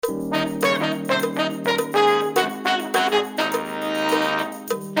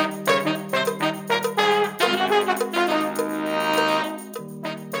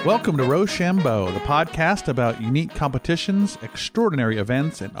Welcome to Rochambeau, the podcast about unique competitions, extraordinary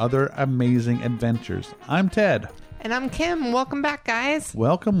events, and other amazing adventures. I'm Ted. And I'm Kim. Welcome back, guys.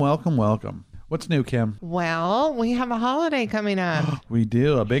 Welcome, welcome, welcome. What's new, Kim? Well, we have a holiday coming up. We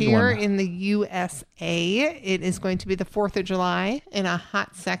do, a big Here one. in the USA, it is going to be the 4th of July in a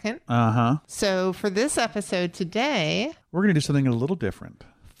hot second. Uh-huh. So for this episode today, We're going to do something a little different.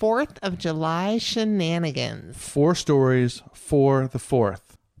 4th of July shenanigans. 4 stories for the 4th.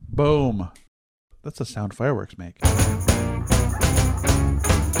 Boom. That's the sound fireworks make.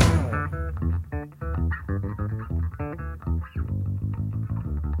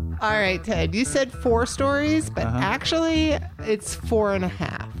 All right, Ted, you said 4 stories, but actually it's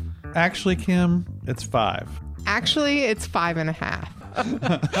 4.5. Actually, Kim, it's 5. Actually, it's 5.5.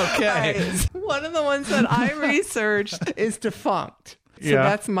 Okay. One of the ones that I researched is defunct. So Yeah.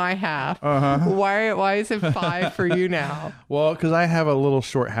 that's my half. Why is it 5 for you now? Well, because I have a little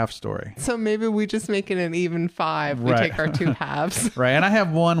short half story. So maybe we just make it an even 5. We Right. take our 2 halves. Right, and I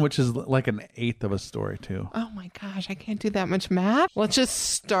have one which is like an eighth of a story, too. Oh my gosh, I can't do that much math. Let's just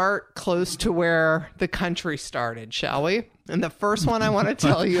start close to where the country started, shall we? And the first one I want to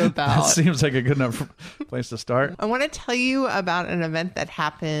tell you That about. seems like a good enough place to start. I want to tell you about an event that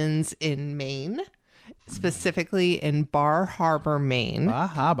happens in Maine, specifically in Bar Harbor, Maine.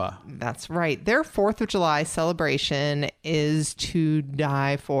 Bahaba. That's right. Their 4th of July celebration is to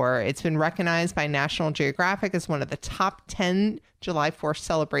die for. It's been recognized by National Geographic as one of the top 10 July 4th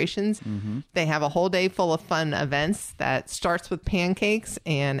celebrations. They have a whole day full of fun events that starts with pancakes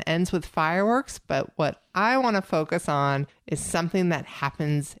and ends with fireworks. But what I want to focus on is something that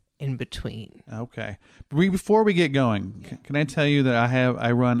happens in between. Okay. Before we get going, can I tell you that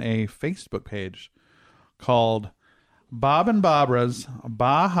I run a Facebook page called Bob and Barbara's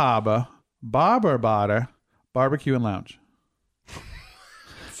Bahaba Barber Bada Barbecue and Lounge.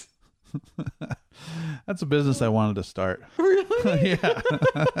 That's a business I wanted to start. Really? Yeah.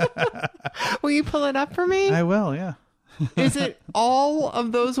 Will you pull it up for me? I will, yeah. Is it all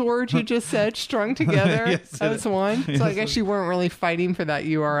of those words you just said strung together Yes, it as is. one? So I guess you weren't really fighting for that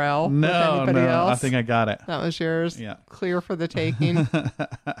URL with anybody else. I think I got it. That was yours? Yeah. Clear for the taking?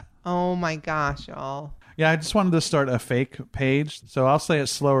 Oh my gosh, y'all. Yeah, I just wanted to start a fake page, so I'll say it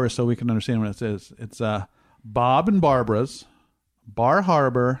slower so we can understand what it is. It's Bob and Barbara's Bar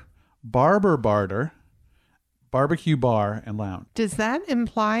Harbor Barber Barter Barbecue Bar and Lounge. Does that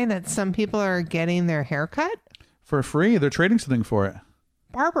imply that some people are getting their hair cut? For free, they're trading something for it.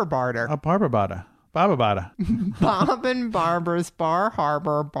 Barber barter. A Barber Bada. Baba Bada. Bob and Barbara's Bar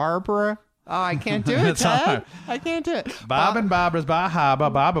Harbor Barbara. Oh, I can't do it, It's Ted. hard. I can't do it. Bob and Barbara's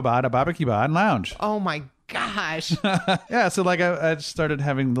Bahaba Baba Bada Barbecue Bar and Lounge. Oh my gosh. Yeah, so like I just started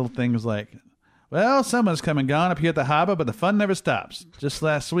having little things like, well, summer's come and gone up here at the harbor, but the fun never stops. Just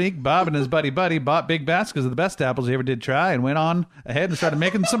last week, Bob and his buddy bought big baskets of the best apples he ever did try and went on ahead and started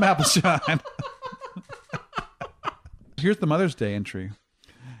making some apple shine. Here's the Mother's Day entry.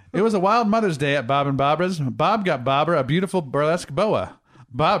 It was a wild Mother's Day at Bob and Barbara's. Bob got Barbara a beautiful burlesque boa.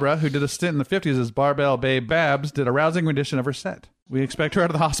 Barbara, who did a stint in the 50s as Barbell Babe Babs, did a rousing rendition of her set. We expect her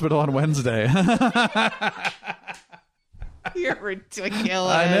out of the hospital on Wednesday. You're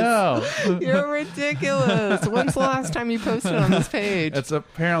ridiculous. I know. You're ridiculous. When's the last time you posted on this page? It's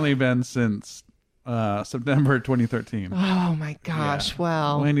apparently been since September 2013. Oh my gosh. Yeah.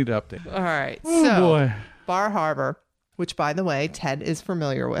 Well, We need to update. all right. Oh, So, boy. Bar Harbor, which by the way, Ted is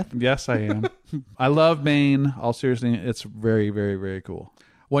familiar with. Yes, I am. I love Maine. All seriously, it's very, very, very cool.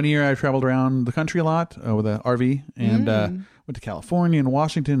 One year I traveled around the country a lot with an RV and went to California and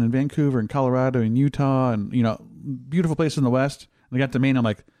Washington and Vancouver and Colorado and Utah and, beautiful places in the West. And I got to Maine. I'm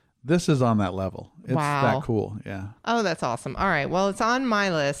like, this is on that level. It's Wow. that cool. Yeah. Oh, that's awesome. All right. Well, it's on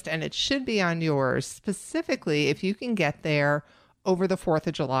my list and it should be on yours, specifically if you can get there over the 4th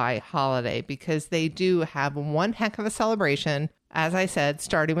of July holiday, because they do have one heck of a celebration. As I said,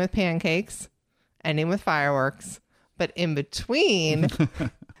 starting with pancakes, ending with fireworks. But in between,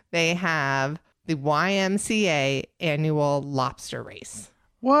 they have the YMCA annual lobster race.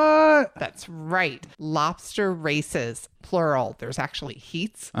 What? That's right. Lobster races, plural. There's actually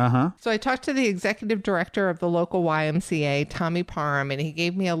heats. Uh-huh. So I talked to the executive director of the local YMCA, Tommy Parham, and he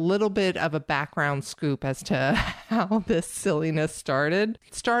gave me a little bit of a background scoop as to how this silliness started.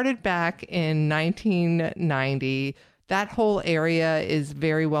 It started back in 1990. That whole area is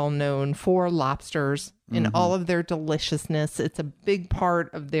very well known for lobsters and all of their deliciousness. It's a big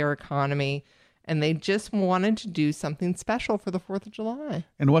part of their economy. And they just wanted to do something special for the 4th of July.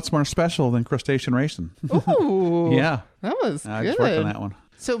 And what's more special than crustacean racing? Ooh. Yeah. That was I just good. worked on that one.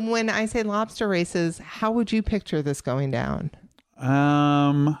 So when I say lobster races, how would you picture this going down?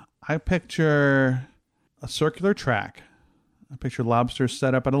 I picture a circular track. I picture lobsters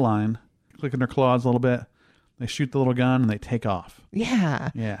set up at a line, clicking their claws a little bit. They shoot the little gun and they take off. Yeah.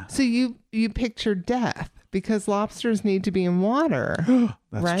 Yeah. So you picture death because lobsters need to be in water.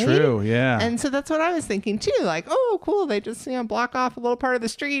 That's right? true. Yeah. And so that's what I was thinking too. Like, oh, cool. They just, block off a little part of the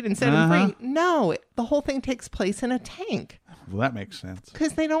street and set them free. No, the whole thing takes place in a tank. Well, that makes sense.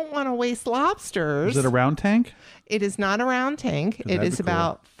 Because they don't want to waste lobsters. Is it a round tank? It is not a round tank. It that'd is be cool.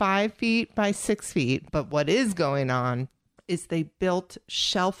 about 5 feet by 6 feet. But what is going on is they built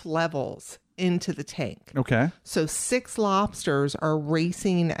shelf levels into the tank. Okay. So 6 lobsters are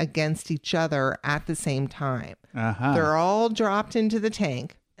racing against each other at the same time. Uh-huh. They're all dropped into the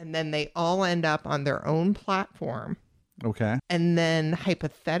tank, and then they all end up on their own platform. Okay. And then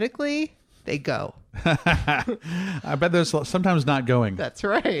hypothetically, they go. I bet there's sometimes not going. That's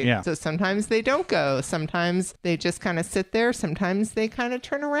right. Yeah. So sometimes they don't go. Sometimes they just kind of sit there. Sometimes they kind of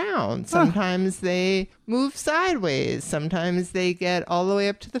turn around. Sometimes they move sideways. Sometimes they get all the way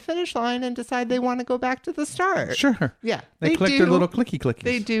up to the finish line and decide they want to go back to the start. Sure. Yeah. They click their little clicky clickies.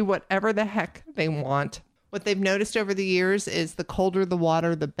 They do whatever the heck they want. What they've noticed over the years is the colder the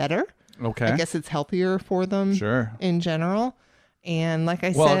water, the better. Okay. I guess it's healthier for them Sure. in general. And like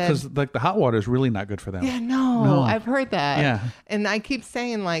I Well, said, because the hot water is really not good for them. yeah, no, I've heard that. Yeah. And I keep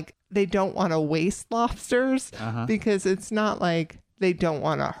saying like they don't want to waste lobsters because it's not like they don't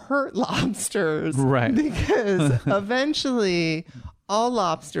want to hurt lobsters. Right. Because eventually all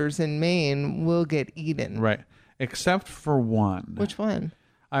lobsters in Maine will get eaten. Right. Except for one. Which one?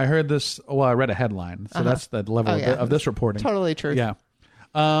 I heard this. Well, I read a headline, so that's the level of this reporting. Totally true. Yeah.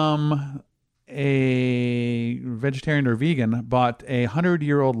 A vegetarian or vegan bought a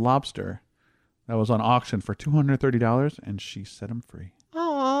 100-year-old lobster that was on auction for $230, and she set him free.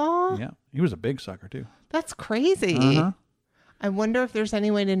 Aw, Yeah, he was a big sucker too. that's crazy. Uh-huh. I wonder if there's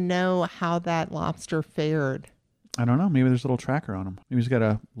any way to know how that lobster fared. I don't know. Maybe there's a little tracker on him. Maybe he's got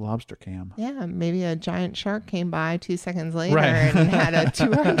a lobster cam. Yeah, maybe a giant shark came by 2 seconds later Right. and had a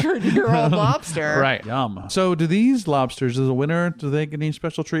 200-year-old lobster. Right. Yum. So, do these lobsters, as a winner, do they get any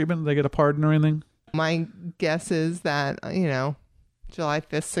special treatment? Do they get a pardon or anything? My guess is that, July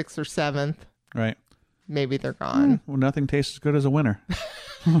 5th, 6th, or 7th, Right. maybe they're gone. Well, nothing tastes as good as a winner.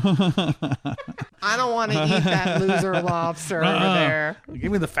 I don't want to eat that loser lobster over there.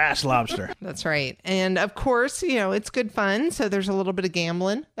 Give me the fast lobster. That's right. And of course, it's good fun. So there's a little bit of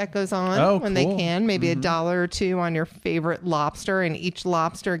gambling that goes on when they cool. can. Maybe $1 or $2 on your favorite lobster. And each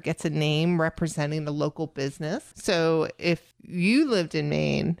lobster gets a name representing a local business. So if you lived in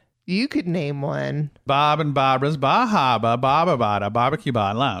Maine, you could name one. Bob and Barbara's Bahaba Baba Bada Barbecue Bar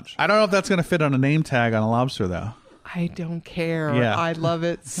and Lounge. I don't know if that's going to fit on a name tag on a lobster, though. I don't care. Yeah. I love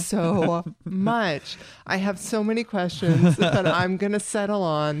it so much. I have so many questions, but I'm going to settle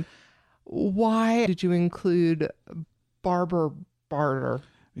on why did you include barber barter in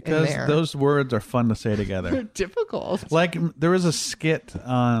Because there? those words are fun to say They're together. difficult. Like, there was a skit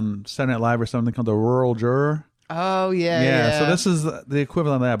on Saturday Night Live or something called The Rural Juror. Oh, yeah. So this is the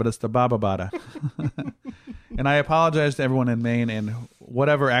equivalent of that, but it's the Baba Bada. And I apologize to everyone in Maine and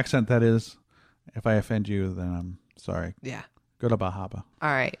whatever accent that is. If I offend you, then I'm sorry. Yeah. Go to Bahaba. All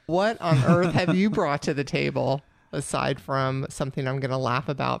right. What on earth have you brought to the table aside from something I'm going to laugh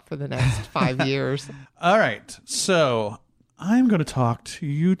about for the next 5 years? All right. So I'm going to talk to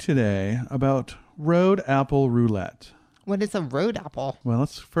you today about road apple roulette. What is a road apple? Well,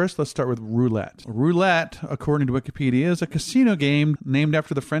 let's start with roulette. Roulette, according to Wikipedia, is a casino game named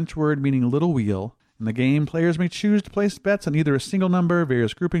after the French word meaning little wheel. In the game, players may choose to place bets on either a single number,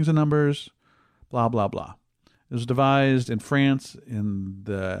 various groupings of numbers, blah, blah, blah. It was devised in France in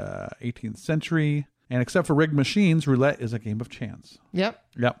the 18th century, and except for rigged machines, roulette is a game of chance. Yep.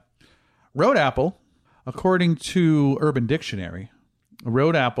 Road apple, according to Urban Dictionary, a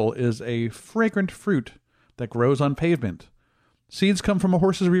road apple is a fragrant fruit that grows on pavement. Seeds come from a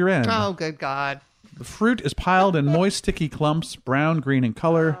horse's rear end. Oh, good God. The fruit is piled in moist, sticky clumps, brown, green in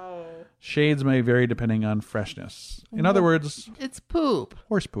color. Shades may vary depending on freshness. In other words, It's poop.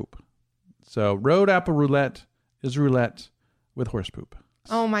 horse poop. So road apple roulette is roulette with horse poop.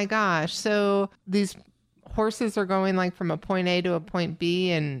 Oh my gosh. So these horses are going like from a point A to a point B,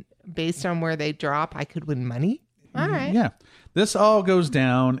 and based on where they drop, I could win money? All right. Yeah. This all goes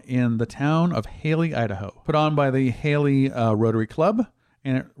down in the town of Haley, Idaho, put on by the Haley Rotary Club,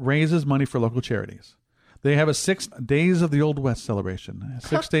 and it raises money for local charities. They have a 6 Days of the Old West celebration,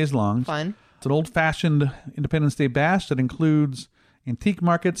 6 days long. Fun. It's an old-fashioned Independence Day bash that includes antique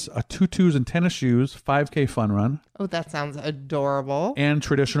markets, tutus and tennis shoes, 5K fun run, Oh, that sounds adorable. and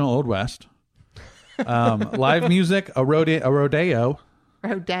traditional Old West. Live music, a rodeo,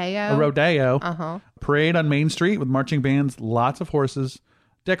 parade on Main Street with marching bands, lots of horses,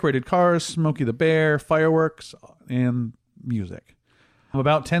 decorated cars, Smokey the Bear, fireworks, and music.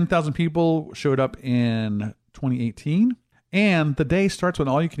 About 10,000 people showed up in 2018, and the day starts with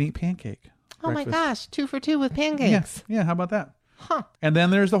all-you-can-eat pancake. Oh breakfast. my gosh, 2 for 2 with pancakes. Yeah, how about that? Huh. And then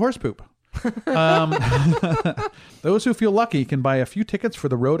there's the horse poop. Those who feel lucky can buy a few tickets for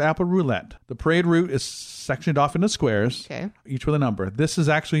the Road Apple Roulette. The parade route is sectioned off into squares, each with a number. This is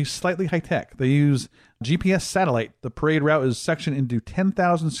actually slightly high-tech. They use GPS satellite. The parade route is sectioned into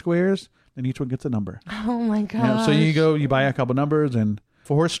 10,000 squares, and each one gets a number. Oh my gosh. Yeah, so you go, you buy a couple numbers, and if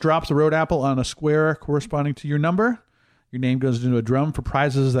a horse drops a road apple on a square corresponding to your number, your name goes into a drum for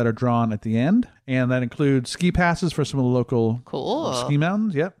prizes that are drawn at the end. And that includes ski passes for some of the local ski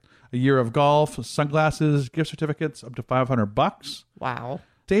mountains. Yep. A year of golf, sunglasses, gift certificates up to $500. Wow.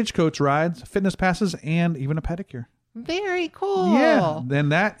 Stagecoach rides, fitness passes, and even a pedicure. Very cool. Yeah. Then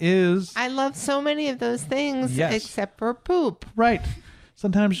that is... I love so many of those things except for poop. Right.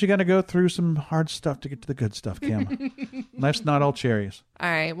 Sometimes you got to go through some hard stuff to get to the good stuff, Kim. Life's not all cherries. All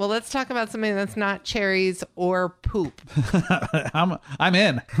right. Well, let's talk about something that's not cherries or poop. I'm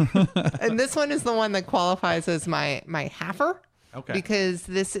in. And this one is the one that qualifies as my halfer. Okay. Because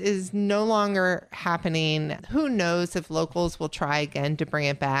this is no longer happening. Who knows if locals will try again to bring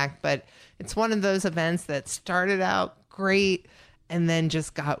it back, but it's one of those events that started out great and then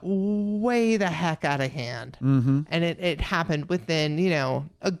just got way the heck out of hand. Mm-hmm. And it happened within,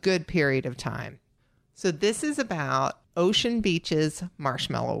 a good period of time. So this is about Ocean Beach's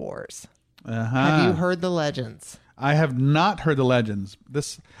Marshmallow Wars. Have you heard the legends? I have not heard the legends.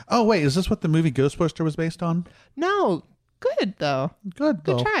 Oh, wait, is this what the movie Ghostbuster was based on? No. Good, though. Good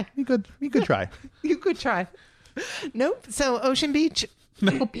try. You could try. You could try. Nope. So Ocean Beach.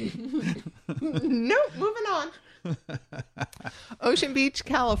 Nope. Nope. Moving on. Ocean Beach,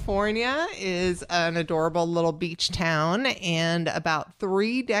 California is an adorable little beach town. And about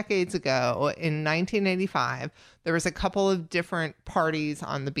 3 decades ago, in 1985, there was a couple of different parties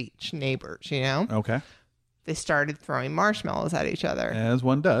on the beach, neighbors, Okay. They started throwing marshmallows at each other. As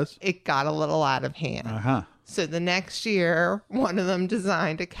one does. It got a little out of hand. Uh-huh. So the next year, one of them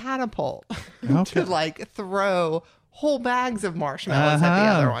designed a catapult to throw whole bags of marshmallows at the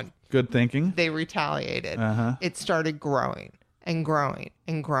other one. Good thinking. They retaliated. Uh-huh. It started growing and growing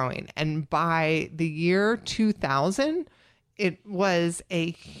and growing. And by the year 2000, it was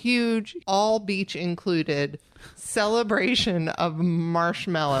a huge, all beach included, celebration of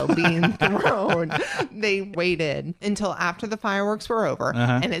marshmallow being thrown. They waited until after the fireworks were over.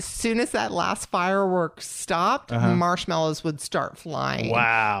 And as soon as that last firework stopped, marshmallows would start flying.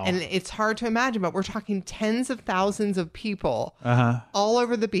 Wow. And it's hard to imagine, but we're talking tens of thousands of people all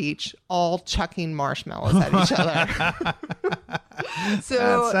over the beach, all chucking marshmallows at each other. So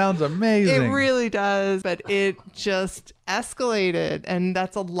that sounds amazing. It really does, but it just escalated, and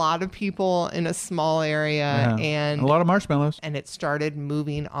that's a lot of people in a small area and a lot of marshmallows. And it started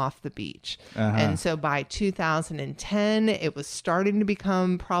moving off the beach. And so by 2010, it was starting to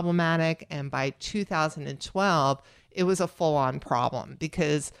become problematic, and by 2012, it was a full-on problem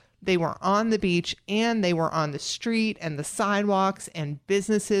because they were on the beach and they were on the street and the sidewalks, and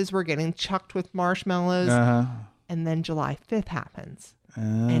businesses were getting chucked with marshmallows. And then July 5th happens.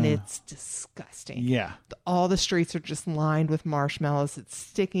 And it's disgusting. Yeah. All the streets are just lined with marshmallows. It's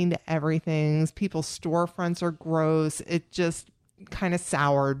sticking to everything. People's storefronts are gross. It just kind of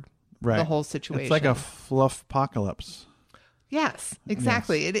soured the whole situation. It's like a fluff apocalypse. Yes,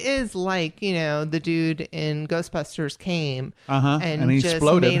 exactly. Yes. It is like, the dude in Ghostbusters came and he just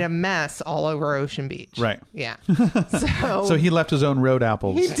exploded. Made a mess all over Ocean Beach. Right. Yeah. So he left his own road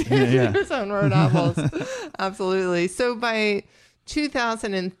apples. He did his own road apples. Absolutely. So by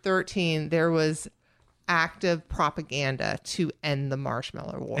 2013, there was active propaganda to end the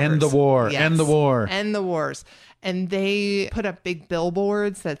marshmallow wars. End the war. Yes. End the war. End the wars. And they put up big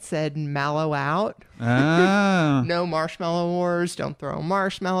billboards that said mallow out. No marshmallow wars. Don't throw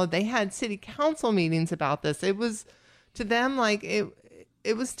marshmallow. They had city council meetings about this. It was, to them, like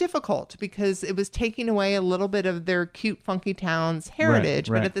it was difficult because it was taking away a little bit of their cute, funky town's heritage.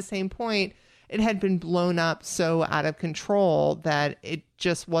 Right. But at the same point, it had been blown up so out of control that it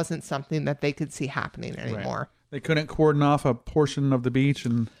just wasn't something that they could see happening anymore. Right. They couldn't cordon off a portion of the beach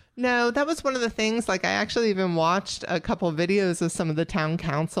and... No, that was one of the things. Like, I actually even watched a couple of videos of some of the town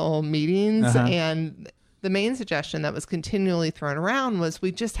council meetings, and the main suggestion that was continually thrown around was,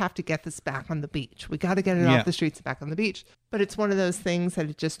 we just have to get this back on the beach. We got to get it off the streets and back on the beach. But it's one of those things that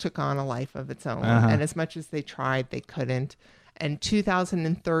it just took on a life of its own. And as much as they tried, they couldn't. And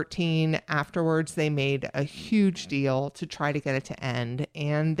 2013, afterwards, they made a huge deal to try to get it to end.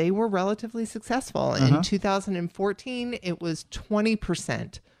 And they were relatively successful. In 2014, it was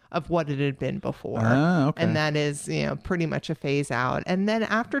 20% of what it had been before. Okay. And that is, pretty much a phase out. And then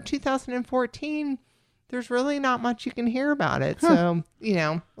after 2014, there's really not much you can hear about it. So,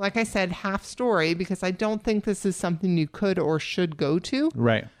 like I said, half story, because I don't think this is something you could or should go to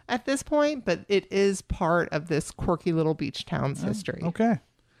Right. at this point, but it is part of this quirky little beach town's history. Okay.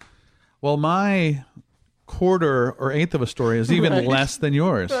 Well, my quarter or eighth of a story is even less than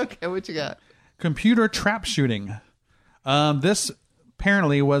yours. Okay, what you got? Computer trap shooting. This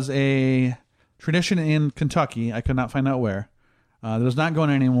apparently was a tradition in Kentucky. I could not find out where. It was not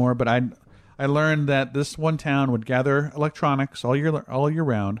going anymore, but I learned that this one town would gather electronics all year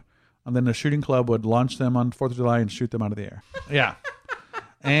round, and then the shooting club would launch them on 4th of July and shoot them out of the air. Yeah.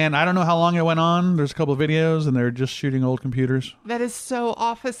 And I don't know how long it went on. There's a couple of videos, and they're just shooting old computers. That is so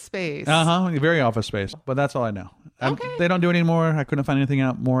Office Space. Very Office Space. But that's all I know. Okay. They don't do it anymore. I couldn't find anything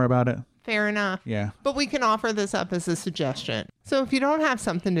out more about it. Fair enough. Yeah. But we can offer this up as a suggestion. So if you don't have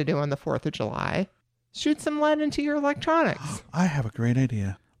something to do on the 4th of July, shoot some lead into your electronics. I have a great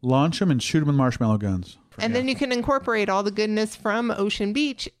idea. Launch them and shoot them with marshmallow guns. And then you can incorporate all the goodness from Ocean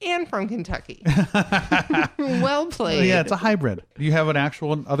Beach and from Kentucky. Well played. Yeah, it's a hybrid. Do you have an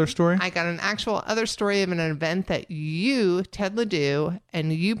actual other story? I got an actual other story of an event that you, Ted Ledoux,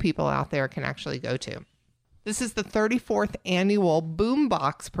 and you people out there can actually go to. This is the 34th annual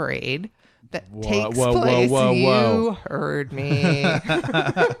Boombox Parade that takes place. You heard me.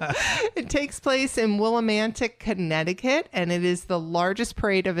 It takes place in Willimantic, Connecticut, and it is the largest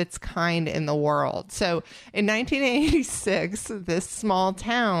parade of its kind in the world. So in 1986, this small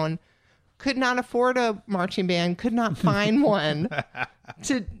town could not afford a marching band, could not find one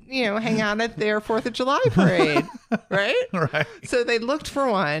to, hang out at their 4th of July parade, right? Right. So they looked for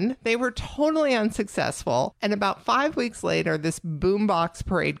one. They were totally unsuccessful. And about 5 weeks later, this boombox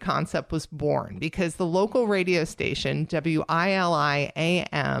parade concept was born because the local radio station,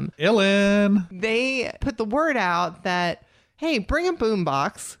 WILI-AM, they put the word out that, hey, bring a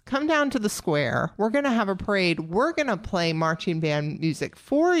boombox, come down to the square. We're going to have a parade. We're going to play marching band music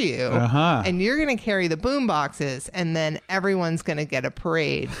for you. And you're going to carry the boomboxes. And then everyone's going to get a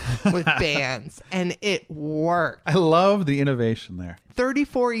parade with bands. And it worked. I love the innovation there.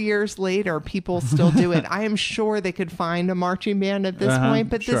 34 years later, people still do it. I am sure they could find a marching band at this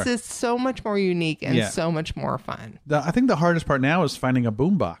point, but this is so much more unique and so much more fun. I think the hardest part now is finding a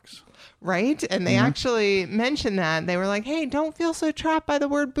boombox. Right? And they actually mentioned that. They were like, hey, don't feel so trapped by the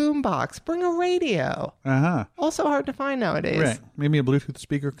word boombox. Bring a radio. Also hard to find nowadays. Right. Maybe a Bluetooth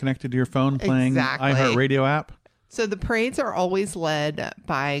speaker connected to your phone playing Exactly. iHeartRadio app. So the parades are always led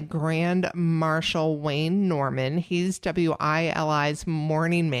by Grand Marshal Wayne Norman. He's WILI's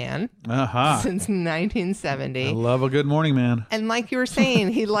morning man since 1970. I love a good morning man. And like you were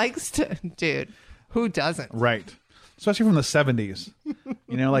saying, he likes to... Dude, who doesn't? Right. Especially from the 70s.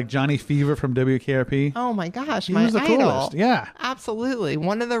 Like Johnny Fever from WKRP. Oh my gosh, He my was the idol. coolest. Yeah. Absolutely.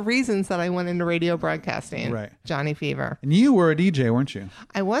 One of the reasons that I went into radio broadcasting. Right. Johnny Fever. And you were a DJ, weren't you?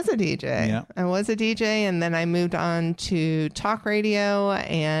 I was a DJ. Yeah. I was a DJ, and then I moved on to talk radio,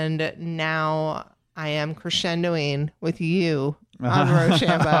 and now I am crescendoing with you on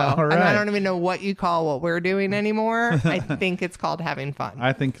Rochambeau. All right. And I don't even know what you call what we're doing anymore. I think it's called having fun.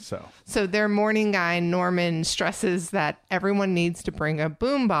 I think so. So their morning guy, Norman, stresses that everyone needs to bring a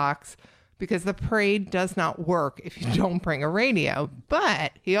boombox because the parade does not work if you don't bring a radio.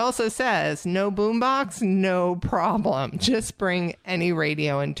 But he also says, no boombox, no problem. Just bring any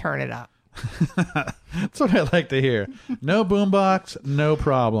radio and turn it up. That's what I like to hear. No boombox, no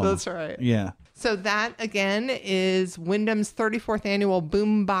problem. That's right. Yeah. So that, again, is Wyndham's 34th Annual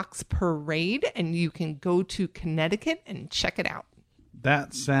Boombox Parade, and you can go to Connecticut and check it out.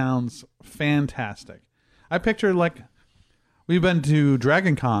 That sounds fantastic. I picture we've been to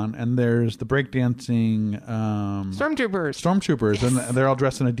Dragon Con, and there's the breakdancing stormtroopers, Yes. and they're all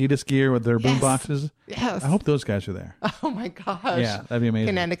dressed in Adidas gear with their boomboxes. Yes. I hope those guys are there. Oh my gosh. Yeah, that'd be amazing.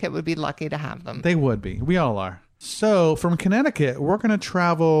 Connecticut would be lucky to have them. They would be. We all are. So from Connecticut, we're going to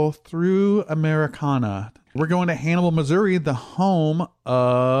travel through Americana. We're going to Hannibal, Missouri, the home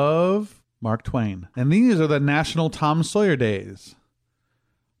of Mark Twain. And these are the National Tom Sawyer Days.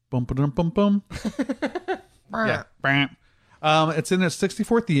 Bum, ba-dum, bum, bum. Yeah. It's in its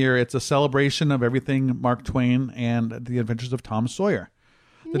 64th year. It's a celebration of everything Mark Twain and the adventures of Tom Sawyer.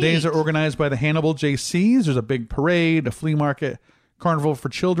 The days are organized by the Hannibal JCs. There's a big parade, a flea market, carnival for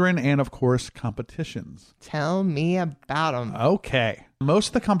children, and of course, competitions. Tell me about them. Okay. Most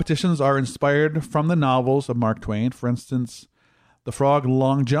of the competitions are inspired from the novels of Mark Twain. For instance, The frog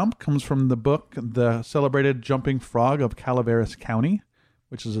long jump comes from the book The Celebrated Jumping Frog of Calaveras County,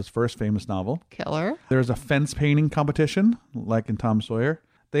 which is his first famous novel. Killer. There's a fence painting competition, like in Tom Sawyer.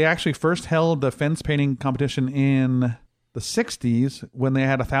 They actually first held the fence painting competition in the 60s when they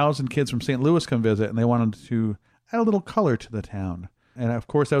had 1,000 kids from St. Louis come visit, and they wanted to add a little color to the town. And of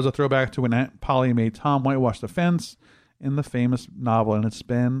course, that was a throwback to when Aunt Polly made Tom whitewash the fence in the famous novel, and it's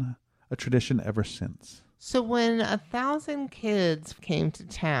been a tradition ever since. So when 1,000 kids came to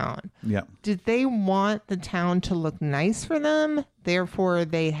town, Yeah. did they want the town to look nice for them? Therefore,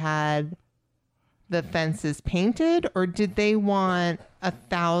 they had the fences painted, or did they want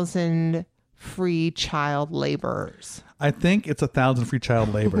 1,000 free child laborers? I think it's 1,000 free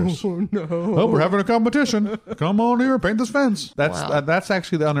child laborers. Oh no! Oh, we're having a competition. Come on here, paint this fence. That's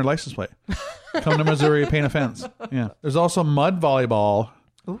actually on their license plate. Come to Missouri, paint a fence. Yeah. There's also mud volleyball.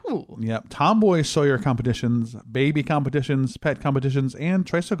 Ooh. Yep. Tomboy Sawyer competitions, baby competitions, pet competitions, and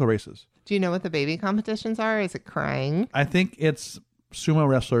tricycle races. Do you know what the baby competitions are? Is it crying? I think it's sumo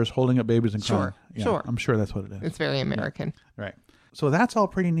wrestlers holding up babies and crying. Sure, Yeah, sure. I'm sure that's what it is. It's very American. Right. So that's all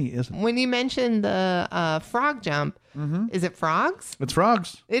pretty neat, isn't it? When you mentioned the frog jump, is it frogs? It's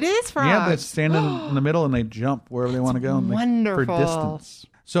frogs. It is frogs. Yeah, they stand in the middle and they jump wherever they want to go. And wonderful. For distance.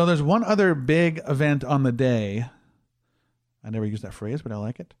 So there's one other big event on the day. I never use that phrase, but I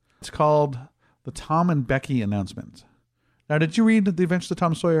like it. It's called the Tom and Becky announcement. Now, did you read The Adventures of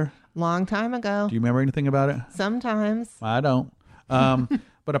Tom Sawyer? Long time ago. Do you remember anything about it? Sometimes. I don't.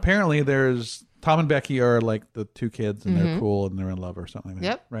 But apparently there's Tom and Becky are like the two kids and they're cool and they're in love or something like that.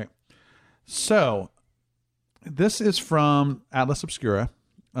 Yep. Right. So this is from Atlas Obscura.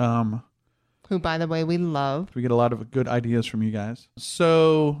 Who, by the way, we love. We get a lot of good ideas from you guys.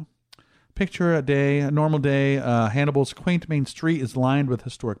 So picture a normal day. Hannibal's quaint main street is lined with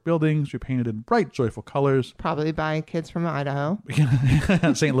historic buildings repainted in bright, joyful colors. Probably by kids from Idaho.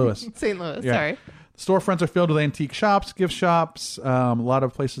 St. Louis. St. Louis, Yeah. sorry. Storefronts are filled with antique shops, gift shops. A lot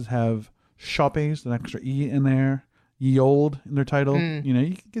of places have shoppes, an extra E in there. Ye old in their title. You know,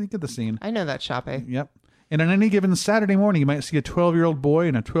 you get the scene. I know that shopping. Yep. And on any given Saturday morning, you might see a 12-year-old boy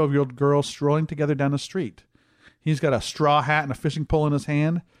and a 12-year-old girl strolling together down the street. He's got a straw hat and a fishing pole in his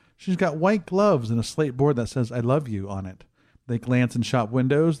hand. She's got white gloves and a slate board that says, "I love you" on it. They glance in shop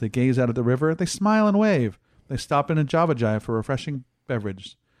windows. They gaze out at the river. They smile and wave. They stop in a Java Jive for refreshing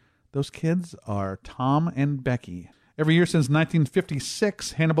beverage. Those kids are Tom and Becky. Every year since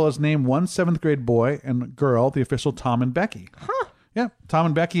 1956, Hannibal has named one 7th grade boy and girl the official Tom and Becky. Huh. Yeah, Tom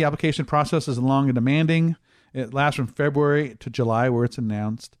and Becky application process is long and demanding. It lasts from February to July, where it's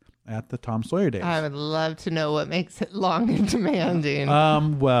announced at the Tom Sawyer Days. I would love to know what makes it long and demanding.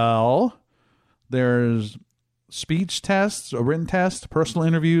 Well, there's speech tests, a written test, personal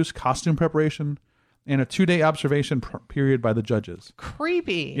interviews, costume preparation, and a 2-day observation period by the judges.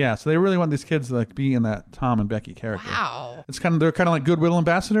 Creepy. Yeah, so they really want these kids to like be in that Tom and Becky character. Wow. They're kind of like goodwill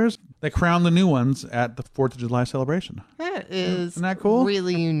ambassadors. They crown the new ones at the 4th of July celebration. That is Isn't that cool?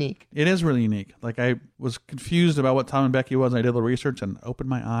 Really unique. It is really unique. Like I was confused about what Tom and Becky was, and I did a little research and opened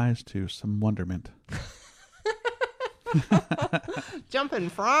my eyes to some wonderment. Jumping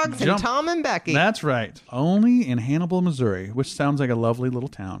frogs and Tom and Becky. That's right. Only in Hannibal, Missouri, which sounds like a lovely little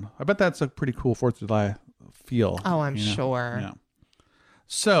town. I bet that's a pretty cool 4th of July feel. Oh, I'm sure. Yeah.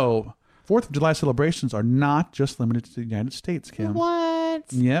 So 4th of July celebrations are not just limited to the United States, Kim. What?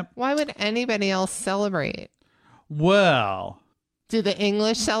 Yep. Why would anybody else celebrate? Well, Do the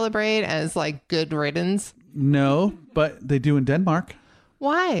English celebrate as like good riddance? no, but they do in Denmark.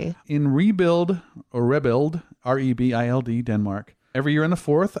 Why? In Rebild, R-E-B-I-L-D, Denmark, every year on the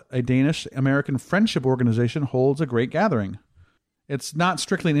 4th, a Danish-American friendship organization holds a great gathering. It's not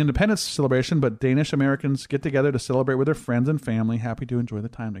strictly an independence celebration, but Danish-Americans get together to celebrate with their friends and family, happy to enjoy the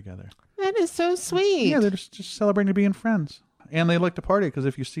time together. That is so sweet. Yeah, they're just celebrating being friends. And they like to party, because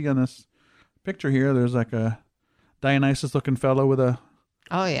if you see on this picture here, there's like a Dionysus-looking fellow with a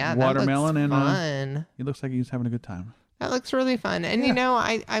Oh yeah, watermelon, that looks and fun. he looks like he's having a good time. That looks really fun. And you know,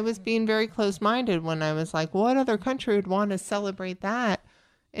 I was being very close-minded when I was like, what other country would want to celebrate that?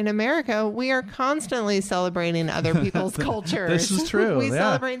 In America, we are constantly celebrating other people's cultures. This is true. We yeah.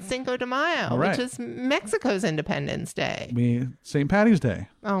 celebrate Cinco de Mayo, Right. which is Mexico's Independence Day. St. Patty's Day.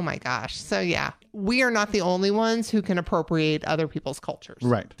 Oh my gosh. So yeah, we are not the only ones who can appropriate other people's cultures.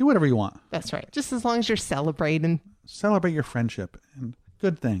 Right. Do whatever you want. That's right. Just as long as you're celebrating. Celebrate your friendship and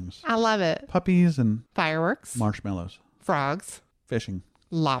good things. I love it. Puppies and Fireworks, marshmallows. frogs, Fishing.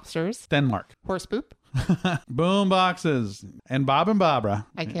 lobsters, Denmark. horse poop. Boom boxes. And Bob and Barbara.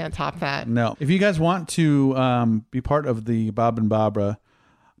 I can't top that. No. If you guys want to be part of the Bob and Barbara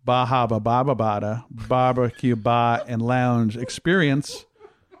Bahaba Baba Bada Barbecue Bar and Lounge Experience.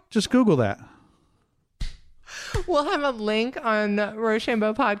 Just Google that. We'll have a link on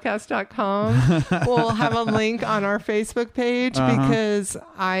RochambeauPodcast.com. We'll have a link on our Facebook page because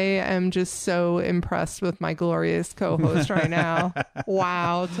I am just so impressed with my glorious co-host right now.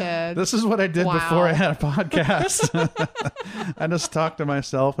 Wow, Ted. This is what I did before I had a podcast. I just talked to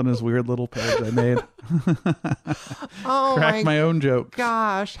myself on this weird little page I made. Oh, Cracked my own jokes.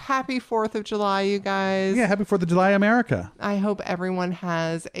 Gosh, happy 4th of July, you guys. Yeah, happy 4th of July, America. I hope everyone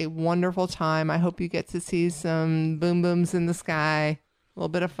has a wonderful time. I hope you get to see some boom booms in the sky, a little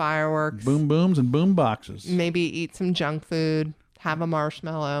bit of fireworks. Boom booms and boom boxes. Maybe eat some junk food, have a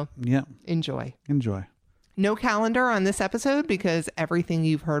marshmallow. Yeah. Enjoy. No calendar on this episode because everything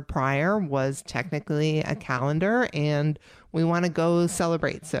you've heard prior was technically a calendar and we want to go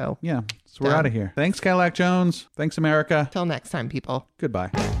celebrate. So yeah, so we're out of here. Thanks, Cadillac Jones. Thanks, America. Till next time, people.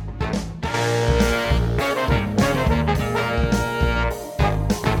 Goodbye.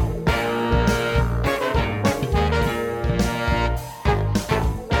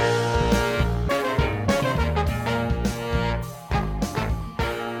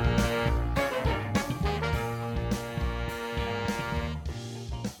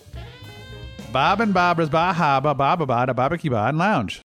 Bob and Barbara's Bahaba Baba Bada Barbecue Bar and Lounge.